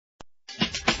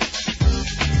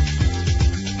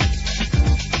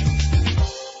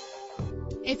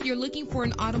If you're looking for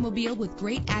an automobile with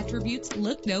great attributes,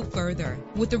 look no further.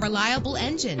 With a reliable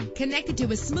engine connected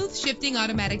to a smooth shifting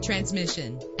automatic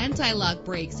transmission, anti-lock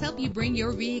brakes help you bring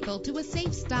your vehicle to a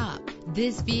safe stop.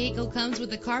 This vehicle comes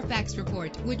with a Carfax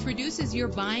report, which reduces your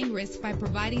buying risk by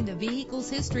providing the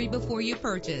vehicle's history before you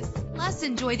purchase. Plus,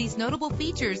 enjoy these notable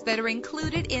features that are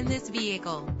included in this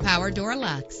vehicle: power door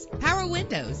locks, power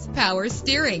windows, power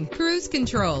steering, cruise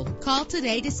control. Call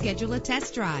today to schedule a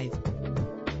test drive.